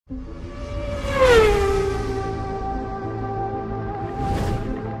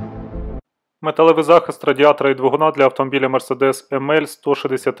Металевий захист радіатора і двигуна для автомобіля Mercedes ML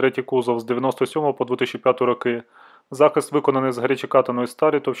 163 кузов з 97 по 2005 роки. Захист виконаний з гарячекатаної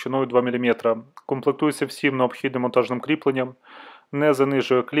сталі товщиною 2 мм. Комплектується всім необхідним монтажним кріпленням, не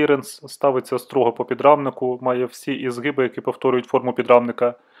занижує кліренс, ставиться строго по підрамнику, має всі ізгиби, які повторюють форму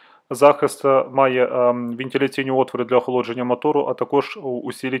підрамника. Захист має вентиляційні отвори для охолодження мотору, а також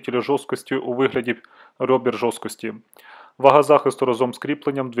усилителі жорсткості у вигляді ребер жорсткості. Вага захисту разом з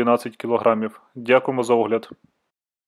кріпленням 12 кг. Дякуємо за огляд.